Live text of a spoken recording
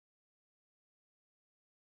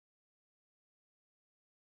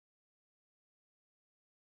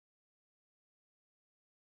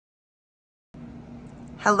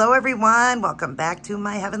Hello everyone, welcome back to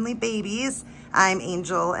my heavenly babies. I'm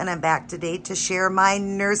Angel and I'm back today to share my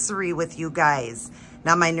nursery with you guys.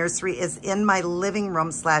 Now my nursery is in my living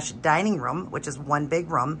room slash dining room, which is one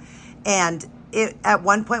big room. And it at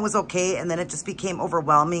one point was okay, and then it just became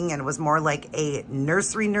overwhelming and it was more like a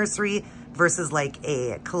nursery versus like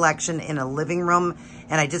a collection in a living room.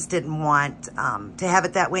 And I just didn't want to have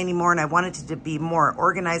it that way anymore, and I wanted it to be more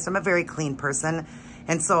organized. I'm a very clean person.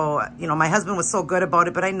 And so, you know, my husband was so good about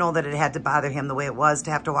it, but I know that it had to bother him the way it was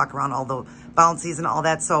to have to walk around all the bouncies and all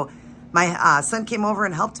that. So my son came over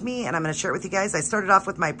and helped me, and I'm going to share it with you guys. I started off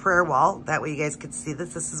with my prayer wall. That way you guys could see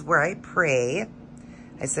this. This is where I pray.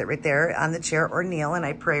 I sit right there on the chair or kneel, and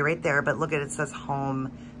I pray right there. But look at it, it says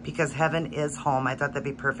home, because heaven is home. I thought that'd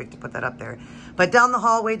be perfect to put that up there. But down the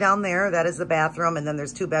hallway down there, that is the bathroom. And then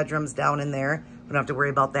there's 2 bedrooms down in there. We don't have to worry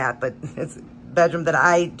about that, but it's bedroom that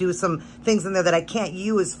I do some things in there that I can't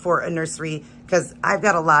use for a nursery, because I've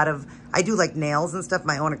got a lot of, I do like nails and stuff,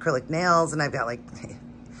 my own acrylic nails, and I've got like,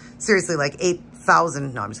 seriously, like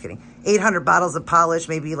 8,000, no, I'm just kidding, 800 bottles of polish,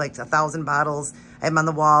 maybe like 1,000 bottles. I have them on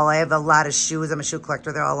the wall. I have a lot of shoes. I'm a shoe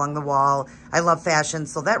collector. They're all along the wall. I love fashion.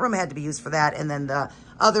 So that room had to be used for that. And then the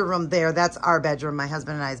other room there, that's our bedroom, my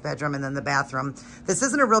husband and I's bedroom, and then the bathroom. This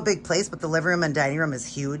isn't a real big place, but the living room and dining room is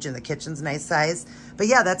huge, and the kitchen's nice size. But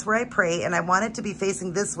yeah, that's where I pray, and I want it to be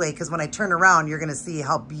facing this way, because when I turn around, you're going to see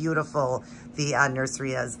how beautiful the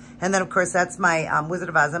nursery is. And then, of course, that's my Wizard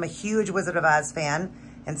of Oz. I'm a huge Wizard of Oz fan,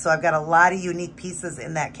 and so I've got a lot of unique pieces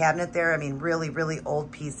in that cabinet there. I mean, really, really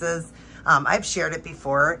old pieces. I've shared it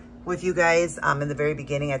before with you guys in the very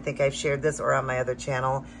beginning. I think I've shared this or on my other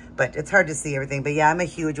channel, but it's hard to see everything. But yeah, I'm a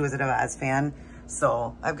huge Wizard of Oz fan.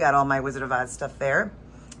 So I've got all my Wizard of Oz stuff there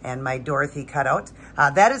and my Dorothy cutout.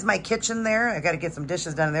 That is my kitchen there. I got to get some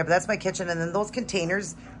dishes done in there, but that's my kitchen. And then those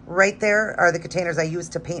containers right there are the containers I use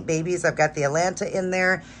to paint babies. I've got the Atlanta in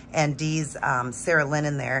there and Dee's Sarah Lynn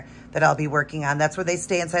in there that I'll be working on. That's where they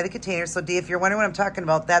stay, inside the containers. So Dee, if you're wondering what I'm talking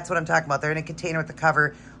about, that's what I'm talking about. They're in a container with the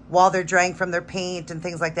cover while they're drying from their paint and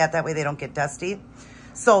things like that. That way they don't get dusty.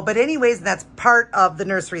 So, but anyways, that's part of the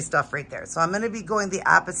nursery stuff right there. So I'm going to be going the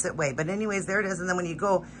opposite way. But anyways, there it is. And then when you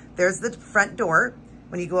go, there's the front door.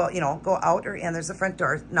 When you go, you know, go out or in, there's the front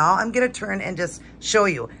door. Now I'm going to turn and just show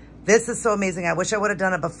you. This is so amazing. I wish I would have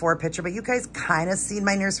done a before picture, but you guys kind of seen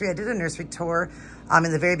my nursery. I did a nursery tour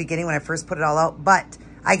in the very beginning when I first put it all out, but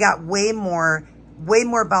I got way more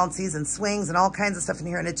bouncies and swings and all kinds of stuff in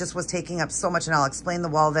here, and it just was taking up so much, and I'll explain the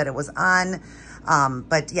wall that it was on.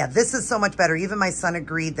 But yeah, this is so much better. Even my son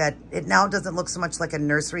agreed that it now doesn't look so much like a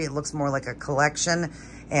nursery. It looks more like a collection,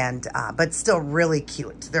 and but still really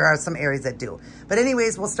cute. There are some areas that do. But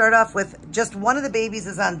anyways, we'll start off with just one of the babies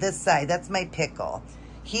is on this side. That's my Pickle.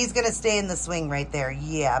 He's going to stay in the swing right there.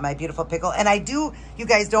 Yeah, my beautiful Pickle. And I do, you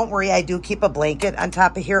guys don't worry, I do keep a blanket on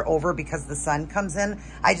top of here over because the sun comes in.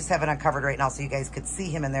 I just have it uncovered right now so you guys could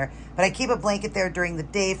see him in there. But I keep a blanket there during the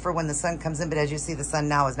day for when the sun comes in. But as you see, the sun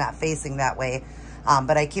now is not facing that way.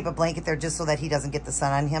 But I keep a blanket there just so that he doesn't get the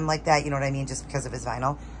sun on him like that. You know what I mean? Just because of his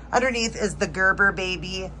vinyl. Underneath is the Gerber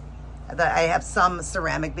baby. I have some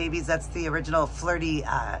ceramic babies. That's the original flirty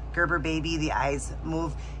Gerber baby. The eyes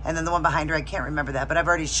move. And then the one behind her, I can't remember that, but I've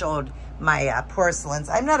already showed my porcelains.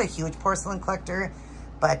 I'm not a huge porcelain collector,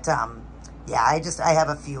 but yeah, I have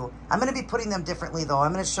a few. I'm going to be putting them differently though.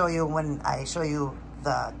 I'm going to show you when I show you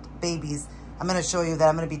the babies. I'm going to show you that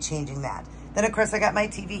I'm going to be changing that. Then of course I got my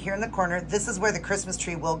TV here in the corner. This is where the Christmas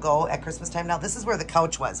tree will go at Christmas time. Now this is where the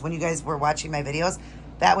couch was. When you guys were watching my videos,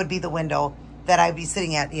 that would be the window that I'd be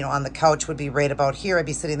sitting at, you know, on the couch would be right about here. I'd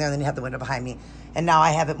be sitting there, and then you have the window behind me. And now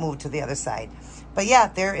I have it moved to the other side. But yeah,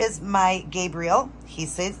 there is my Gabriel. He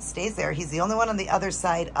stays there. He's the only one on the other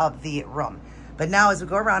side of the room. But now as we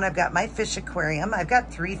go around, I've got my fish aquarium. I've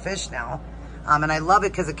got 3 fish now. And I love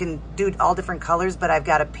it because it can do all different colors. But I've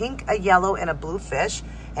got a pink, a yellow, and a blue fish.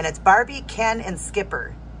 And it's Barbie, Ken, and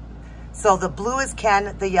Skipper. So the blue is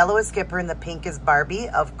Ken, the yellow is Skipper, and the pink is Barbie,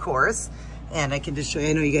 of course. And I can just show you,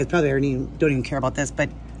 I know you guys probably don't even care about this, but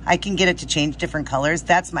I can get it to change different colors.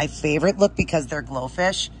 That's my favorite look because they're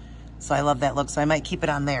glowfish. So I love that look, so I might keep it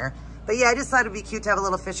on there. But yeah, I just thought it'd be cute to have a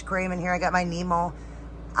little fish aquarium in here. I got my Nemo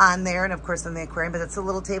on there, and of course in the aquarium, but it's a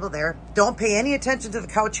little table there. Don't pay any attention to the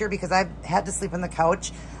couch here because I've had to sleep on the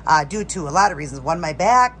couch due to a lot of reasons. One, my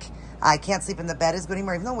back. I can't sleep in the bed as good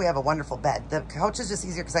anymore, even though we have a wonderful bed. The couch is just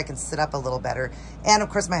easier because I can sit up a little better. And of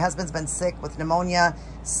course, my husband's been sick with pneumonia,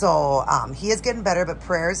 so he is getting better, but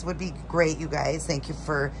prayers would be great, you guys. Thank you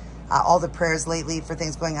for all the prayers lately for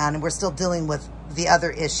things going on. And we're still dealing with the other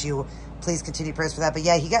issue. Please continue prayers for that. But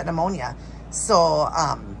yeah, he got pneumonia. So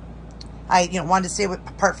I wanted to stay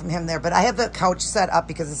apart from him there. But I have the couch set up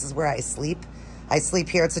because this is where I sleep. I sleep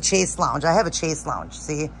here. It's a chase lounge. I have a chase lounge.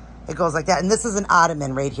 See, it goes like that. And this is an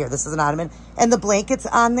ottoman right here. This is an ottoman. And the blanket's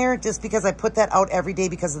on there just because I put that out every day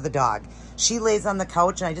because of the dog. She lays on the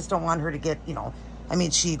couch and I just don't want her to get, you know, I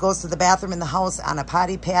mean, she goes to the bathroom in the house on a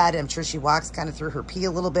potty pad. I'm sure she walks kind of through her pee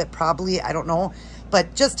a little bit, probably. I don't know.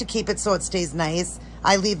 But just to keep it so it stays nice,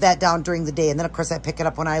 I leave that down during the day. And then, of course, I pick it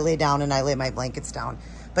up when I lay down and I lay my blankets down.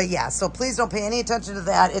 But, yeah, so please don't pay any attention to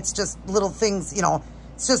that. It's just little things, you know.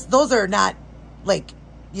 It's just, those are not, like,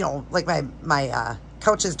 you know, like my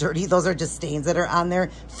couch is dirty. Those are just stains that are on there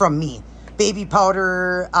from me. Baby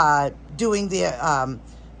powder, doing the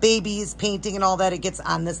babies, painting and all that, it gets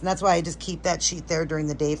on this. And that's why I just keep that sheet there during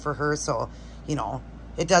the day for her. So, you know,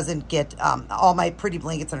 it doesn't get, all my pretty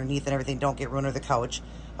blankets underneath and everything don't get ruined, or the couch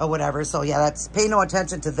or whatever. So yeah, that's, pay no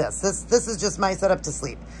attention to this. This is just my setup to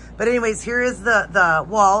sleep. But anyways, here is the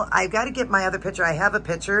wall. I've got to get my other picture. I have a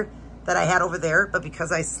picture that I had over there, but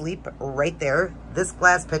because I sleep right there, this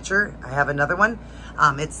glass picture, I have another one.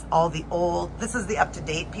 It's all the old, this is the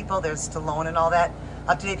up-to-date people. There's Stallone and all that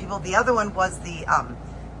up-to-date people. The other one was the,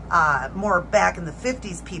 more back in the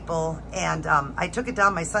 50s people, and I took it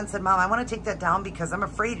down. My son said, Mom, I want to take that down because I'm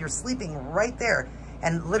afraid you're sleeping right there.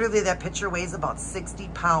 And literally that picture weighs about 60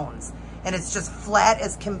 pounds. And it's just flat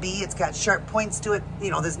as can be. It's got sharp points to it. You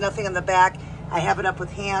know, there's nothing on the back. I have it up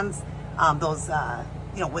with hands,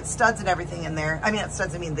 you know, with studs and everything in there. I mean, not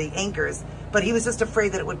studs, I mean the anchors. But he was just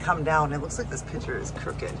afraid that it would come down. It looks like this picture is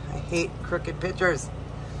crooked. I hate crooked pictures.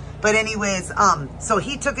 But anyways, so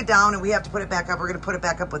he took it down and we have to put it back up. We're going to put it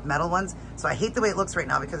back up with metal ones. So I hate the way it looks right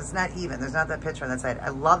now because it's not even. There's not that picture on that side. I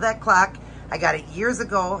love that clock. I got it years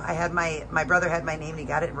ago. I had my brother had my name and he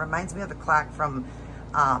got it. It reminds me of the clock from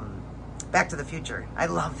Back to the Future. I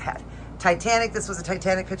love that. Titanic. This was a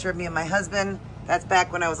Titanic picture of me and my husband. That's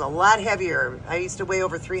back when I was a lot heavier. I used to weigh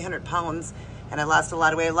over 300 pounds and I lost a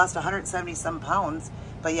lot of weight. I lost 170 some pounds.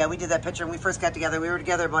 But yeah, we did that picture when we first got together. We were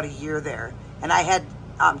together about a year there. And I had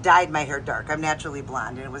dyed my hair dark. I'm naturally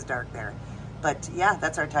blonde and it was dark there. But yeah,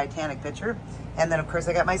 that's our Titanic picture. And then of course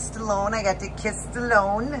I got my Stallone. I got to kiss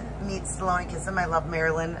Stallone, meet Stallone and kiss him. I love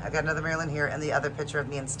Marilyn. I got another Marilyn here and the other picture of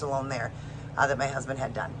me and Stallone there that my husband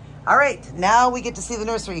had done. All right, now we get to see the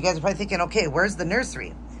nursery. You guys are probably thinking, okay, where's the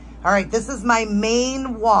nursery? All right, this is my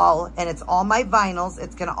main wall and it's all my vinyls.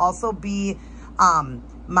 It's gonna also be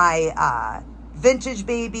my vintage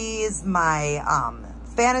babies, my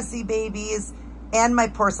fantasy babies, and my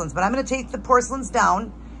porcelains. But I'm gonna take the porcelains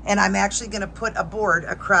down and I'm actually gonna put a board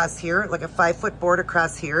across here, like a 5-foot board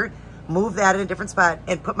across here, move that in a different spot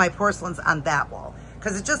and put my porcelains on that wall.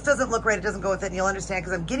 Because it just doesn't look right, it doesn't go with it, and you'll understand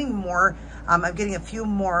because I'm getting more, I'm getting a few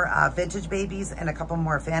more vintage babies and a couple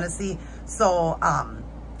more fantasy. So,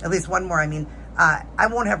 at least one more, I mean, I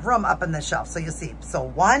won't have room up on the shelf, so you'll see. So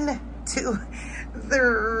 1, 2,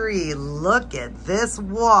 3, look at this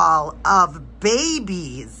wall of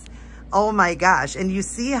babies. Oh my gosh, and you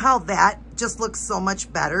see how that just looks so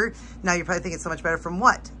much better? Now you're probably thinking so much better from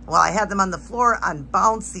what? Well, I had them on the floor on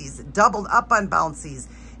bouncies, doubled up on bouncies,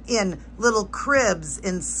 in little cribs,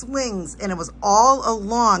 in swings, and it was all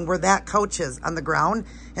along where that couch is on the ground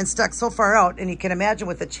and stuck so far out. And you can imagine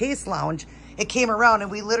with the chase lounge, it came around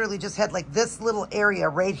and we literally just had like this little area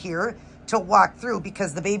right here to walk through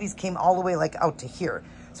because the babies came all the way like out to here.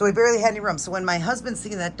 So we barely had any room. So when my husband's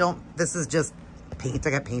seeing that, this is just paint. I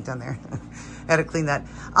got paint on there. I had to clean that.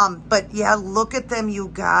 But yeah, look at them, you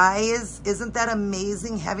guys. Isn't that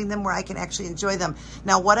amazing having them where I can actually enjoy them?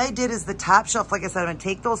 Now, what I did is the top shelf, like I said, I'm gonna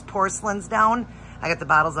take those porcelains down. I got the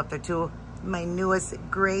bottles up there too. My newest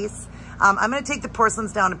Grace. I'm gonna take the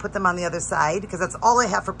porcelains down and put them on the other side because that's all I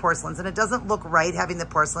have for porcelains. And it doesn't look right having the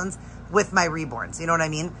porcelains with my Reborns. You know what I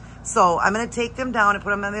mean? So I'm gonna take them down and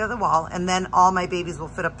put them on the other wall and then all my babies will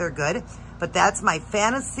fit up there good. But that's my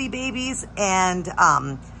fantasy babies and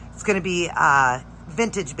it's gonna be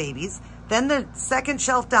vintage babies. Then the second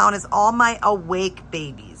shelf down is all my awake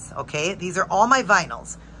babies, okay? These are all my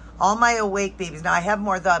vinyls, all my awake babies. Now I have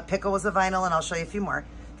more, the pickle was a vinyl and I'll show you a few more.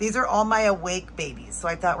 These are all my awake babies. So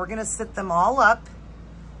I thought we're gonna sit them all up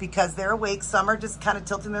because they're awake. Some are just kind of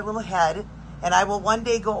tilting their little head. And I will one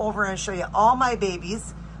day go over and show you all my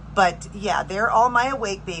babies. But yeah, they're all my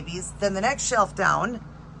awake babies. Then the next shelf down,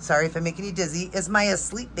 sorry if I'm making you dizzy, is my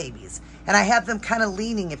asleep babies. And I have them kind of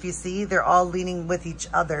leaning. If you see, they're all leaning with each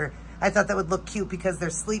other. I thought that would look cute because they're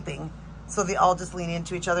sleeping. So they all just lean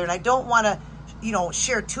into each other. And I don't want to, you know,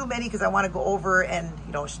 share too many because I want to go over and,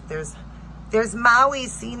 you know, there's Maui,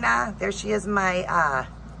 Sina. There she is, my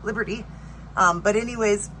Liberty. But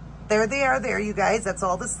anyways, there they are there, you guys. That's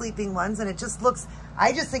all the sleeping ones. And it just looks,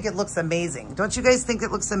 I just think it looks amazing. Don't you guys think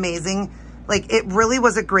it looks amazing? Like, it really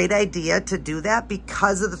was a great idea to do that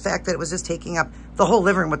because of the fact that it was just taking up the whole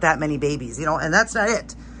living room with that many babies, you know, and that's not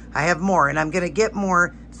it. I have more, and I'm going to get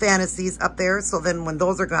more fantasies up there. So then when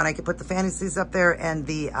those are gone, I can put the fantasies up there and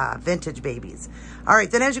the vintage babies. All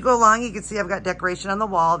right, then as you go along, you can see I've got decoration on the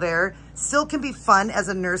wall there. Still can be fun as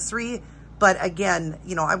a nursery, but again,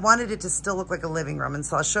 you know, I wanted it to still look like a living room, and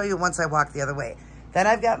so I'll show you once I walk the other way. Then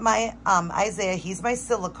I've got my Isaiah. He's my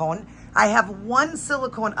silicone. I have one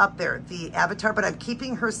silicone up there, the avatar, but I'm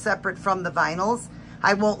keeping her separate from the vinyls.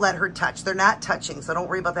 I won't let her touch. They're not touching, so don't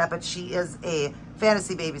worry about that, but she is a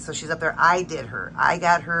fantasy baby, so she's up there. I did her. I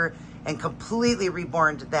got her and completely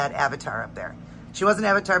reborned that avatar up there. She was an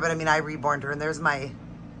avatar, but I mean, I reborned her, and there's my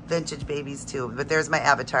vintage babies too, but there's my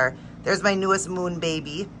avatar. There's my newest moon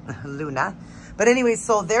baby, Luna. But anyway,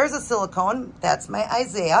 so there's a silicone. That's my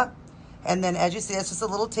Isaiah. And then as you see, it's just a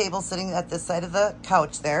little table sitting at this side of the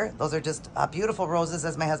couch there. Those are just beautiful roses.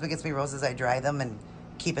 As my husband gets me roses, I dry them and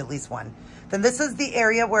keep at least one. Then this is the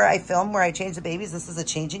area where I film, where I change the babies. This is a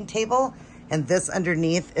changing table. And this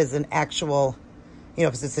underneath is an actual, you know,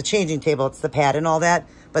 because it's a changing table, it's the pad and all that.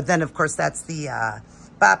 But then, of course, that's the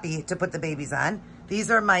boppy to put the babies on.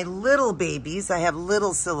 These are my little babies. I have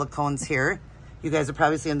little silicones here. You guys are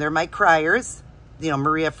probably seeing, they're my criers. You know,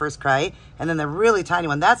 Maria first cry. And then the really tiny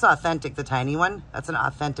one, that's authentic, the tiny one. That's an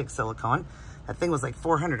authentic silicone. That thing was like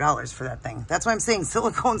 $400 for that thing. That's why I'm saying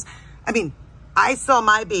silicones. I mean, I sell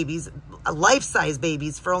my babies, life-size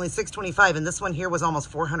babies, for only $625, and this one here was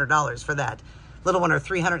almost $400 for that little one, or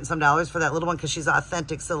 $300 and some dollars for that little one, because she's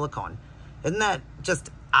authentic silicone. Isn't that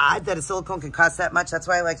just odd that a silicone can cost that much? That's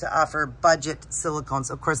why I like to offer budget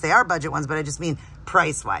silicones. Of course, they are budget ones, but I just mean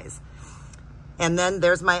price-wise. And then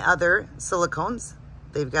there's my other silicones.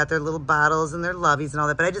 They've got their little bottles and their loveys and all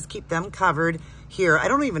that, but I just keep them covered here. I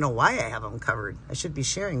don't even know why I have them covered. I should be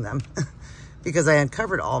sharing them because I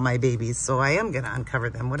uncovered all my babies, so I am going to uncover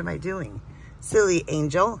them. What am I doing? Silly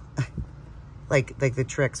angel. like the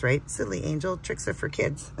tricks, right? Silly angel. Tricks are for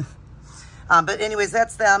kids. But anyways,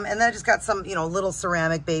 that's them. And then I just got some, you know, little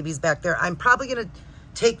ceramic babies back there. I'm probably going to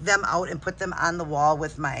take them out and put them on the wall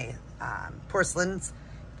with my porcelains.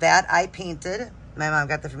 That I painted. My mom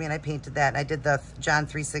got that for me, and I painted that. And I did the John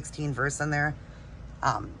 3:16 verse on there,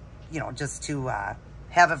 you know, just to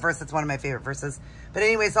have a verse. That's one of my favorite verses. But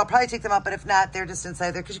anyways, I'll probably take them out, but if not, they're just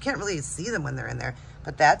inside there because you can't really see them when they're in there.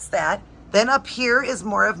 But that's that. Then up here is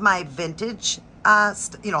more of my vintage,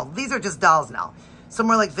 you know, these are just dolls now. So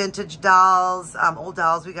more like vintage dolls, old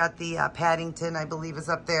dolls. We got the Paddington, I believe, is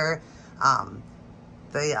up there.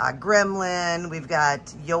 The Gremlin. We've got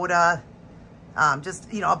Yoda.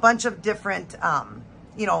 Just, you know, a bunch of different,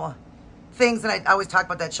 you know, things. And I always talk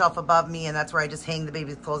about that shelf above me, and that's where I just hang the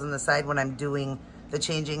baby's clothes on the side when I'm doing the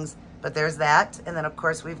changings. But there's that. And then, of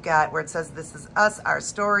course, we've got where it says, this is us, our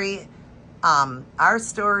story,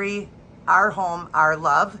 our home, our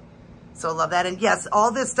love. So love that. And yes,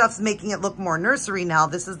 all this stuff's making it look more nursery now.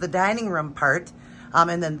 This is the dining room part.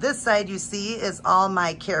 And then this side you see is all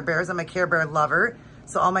my Care Bears. I'm a Care Bear lover.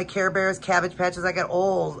 So all my Care Bears, Cabbage Patches. I got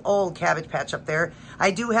old Cabbage Patch up there.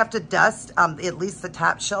 I do have to dust at least the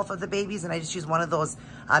top shelf of the babies, and I just use one of those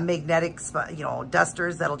magnetic, you know,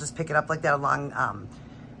 dusters that'll just pick it up like that, a long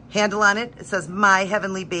handle on it. It says My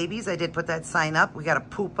Heavenly Babies. I did put that sign up. We got a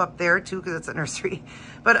poop up there too because it's a nursery.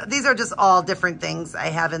 But these are just all different things I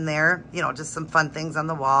have in there. You know, just some fun things on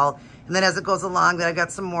the wall. And then as it goes along, then I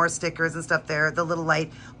got some more stickers and stuff there. The little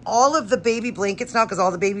light. All of the baby blankets now, because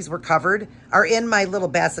all the babies were covered, are in my little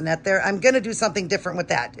bassinet there. I'm going to do something different with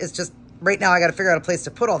that. It's just right now I got to figure out a place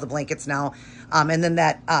to put all the blankets now. And then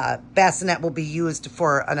that bassinet will be used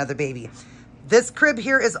for another baby. This crib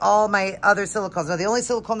here is all my other silicones. Now, the only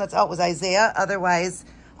silicone that's out was Isaiah. Otherwise,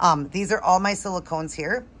 these are all my silicones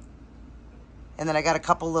here. And then I got a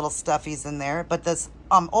couple little stuffies in there. But this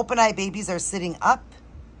open eye babies are sitting up.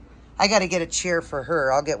 I got to get a chair for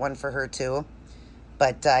her. I'll get one for her too.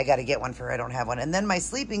 But I got to get one for her. I don't have one. And then my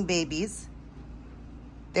sleeping babies.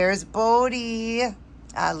 There's Bodie.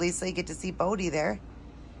 Lisa, you get to see Bodie there.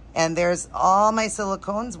 And there's all my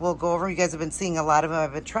silicones. We'll go over. You guys have been seeing a lot of them.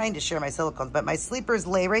 I've been trying to share my silicones. But my sleepers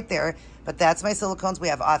lay right there. But that's my silicones. We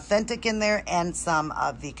have authentic in there and some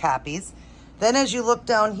of the copies. Then as you look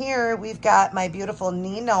down here, we've got my beautiful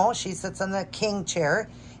Nino. She sits on the king chair.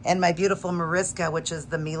 And my beautiful Mariska, which is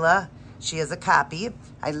the Mila. She is a copy.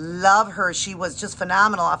 I love her. She was just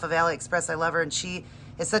phenomenal off of AliExpress. I love her. And she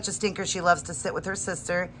is such a stinker. She loves to sit with her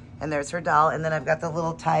sister. And there's her doll. And then I've got the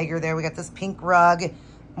little tiger there. We got this pink rug.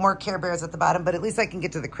 More Care Bears at the bottom. But at least I can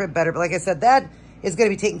get to the crib better. But like I said, that is going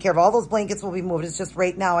to be taken care of. All those blankets will be moved. It's just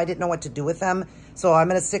right now I didn't know what to do with them. So I'm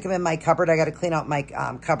going to stick them in my cupboard. I got to clean out my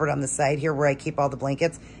cupboard on the side here where I keep all the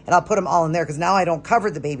blankets. And I'll put them all in there because now I don't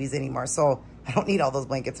cover the babies anymore. So I don't need all those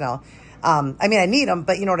blankets now. I mean, I need them,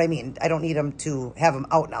 but you know what I mean? I don't need them to have them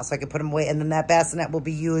out now, so I can put them away. And then that bassinet will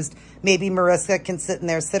be used. Maybe Mariska can sit in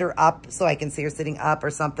there, sit her up so I can see her sitting up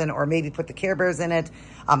or something, or maybe put the Care Bears in it.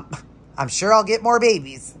 I'm sure I'll get more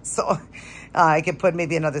babies. So I can put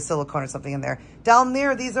maybe another silicone or something in there. Down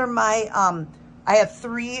there, these are my, I have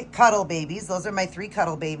 3 cuddle babies. Those are my 3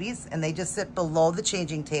 cuddle babies, and they just sit below the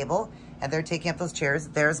changing table, and they're taking up those chairs.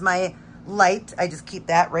 There's my light. I just keep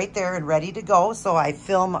that right there and ready to go. So I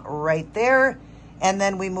film right there, and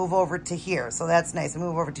then we move over to here. So that's nice. We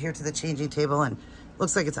move over to here to the changing table, and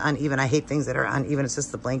looks like it's uneven. I hate things that are uneven. It's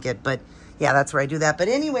just the blanket, but yeah, that's where I do that. But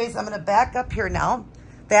anyways, I'm going to back up here now.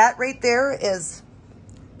 That right there is,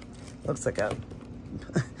 looks like a,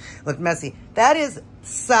 look messy. That is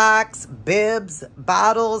socks, bibs,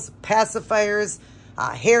 bottles, pacifiers,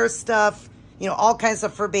 hair stuff, you know, all kinds of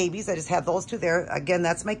stuff for babies. I just have those 2 there. Again,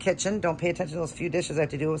 that's my kitchen. Don't pay attention to those few dishes I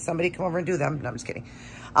have to do. Somebody come over and do them. No, I'm just kidding.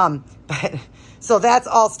 But so that's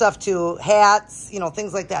all stuff too. Hats, you know,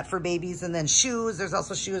 things like that for babies. And then shoes. There's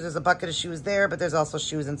also shoes. There's a bucket of shoes there, but there's also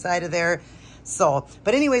shoes inside of there. So,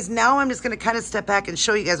 but anyways, now I'm just going to kind of step back and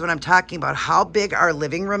show you guys what I'm talking about, how big our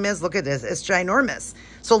living room is. Look at this. It's ginormous.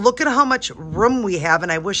 So look at how much room we have.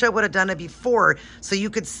 And I wish I would have done it before so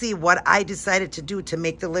you could see what I decided to do to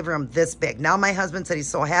make the living room this big. Now my husband said he's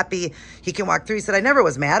so happy he can walk through. He said, I never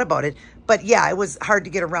was mad about it. But yeah, it was hard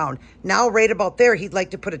to get around. Now right about there, he'd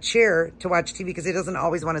like to put a chair to watch TV because he doesn't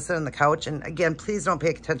always want to sit on the couch. And again, please don't pay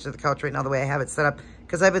attention to the couch right now the way I have it set up,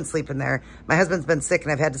 because I've been sleeping there. My husband's been sick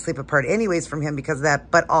and I've had to sleep apart anyways from him because of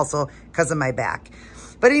that, but also because of my back.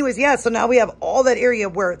 But anyways, yeah, so now we have all that area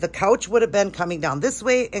where the couch would have been coming down this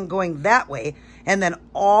way and going that way. And then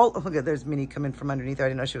all, oh, look at, there's Minnie coming from underneath there. I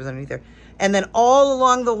didn't know she was underneath there. And then all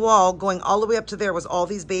along the wall, going all the way up to there was all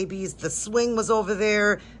these babies. The swing was over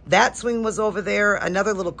there. That swing was over there.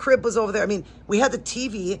 Another little crib was over there. I mean, we had the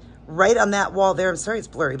TV right on that wall there. I'm sorry it's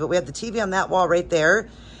blurry, but we had the TV on that wall right there.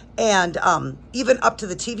 And even up to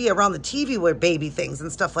the TV, around the TV were baby things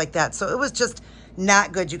and stuff like that. So it was just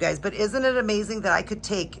not good, you guys. But isn't it amazing that I could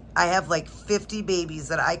take, I have like 50 babies,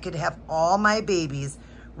 that I could have all my babies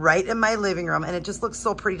right in my living room. And it just looks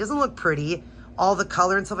so pretty. It doesn't look pretty, all the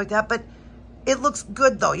color and stuff like that, but it looks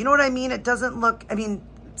good though. You know what I mean? It doesn't look, I mean,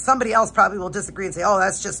 somebody else probably will disagree and say, oh,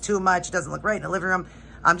 that's just too much. It doesn't look right in a living room.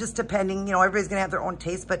 Just depending, you know, everybody's going to have their own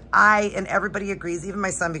taste, but and everybody agrees, even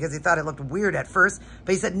my son, because he thought it looked weird at first,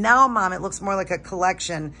 but he said, now, Mom, it looks more like a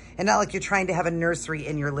collection and not like you're trying to have a nursery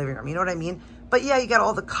in your living room. You know what I mean? But yeah, you got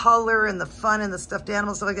all the color and the fun and the stuffed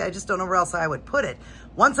animals, stuff like that. I just don't know where else I would put it.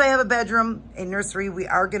 Once I have a bedroom, a nursery, we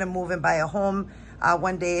are going to move and buy a home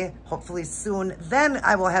one day, hopefully soon. Then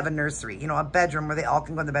I will have a nursery, you know, a bedroom where they all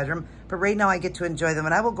can go in the bedroom. But right now I get to enjoy them.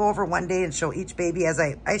 And I will go over one day and show each baby as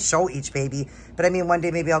I show each baby. But I mean, one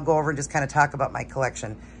day maybe I'll go over and just kind of talk about my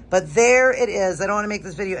collection. But there it is. I don't want to make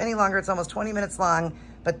this video any longer. It's almost 20 minutes long.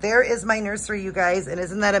 But there is my nursery, you guys. And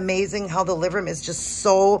isn't that amazing how the living room is just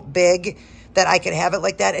so big that I could have it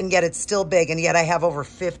like that? And yet it's still big. And yet I have over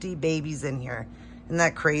 50 babies in here. Isn't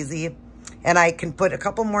that crazy? And I can put a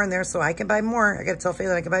couple more in there so I can buy more. I got to tell Faye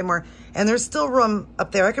that I can buy more. And there's still room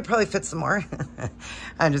up there. I could probably fit some more.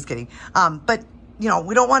 I'm just kidding. But, you know,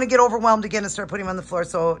 we don't want to get overwhelmed again and start putting them on the floor.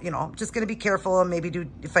 So, you know, just going to be careful and maybe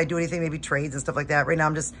if I do anything, maybe trades and stuff like that. Right now,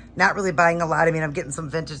 I'm just not really buying a lot. I mean, I'm getting some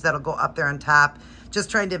vintage that'll go up there on top. Just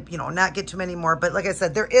trying to, you know, not get too many more. But like I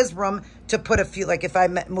said, there is room to put a few. Like if I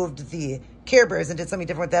moved the Care Bears and did something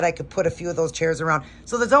different with that, I could put a few of those chairs around.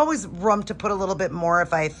 So there's always room to put a little bit more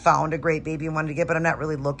if I found a great baby and wanted to get, but I'm not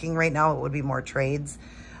really looking right now. It would be more trades,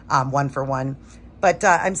 one for one. But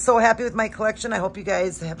I'm so happy with my collection. I hope you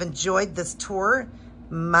guys have enjoyed this tour,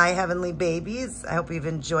 my heavenly babies. I hope you've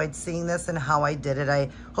enjoyed seeing this and how I did it. I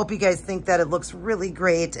hope you guys think that it looks really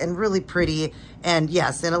great and really pretty. And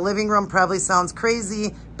yes, in a living room probably sounds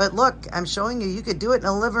crazy, but look, I'm showing you, you could do it in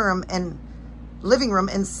a living room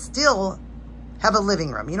and still have a living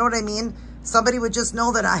room. You know what I mean? Somebody would just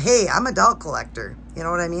know that, hey, I'm a doll collector. You know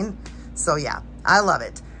what I mean? So yeah, I love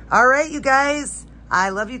it. All right, you guys. I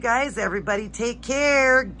love you guys. Everybody take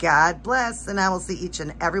care. God bless. And I will see each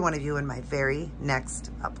and every one of you in my very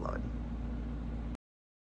next upload.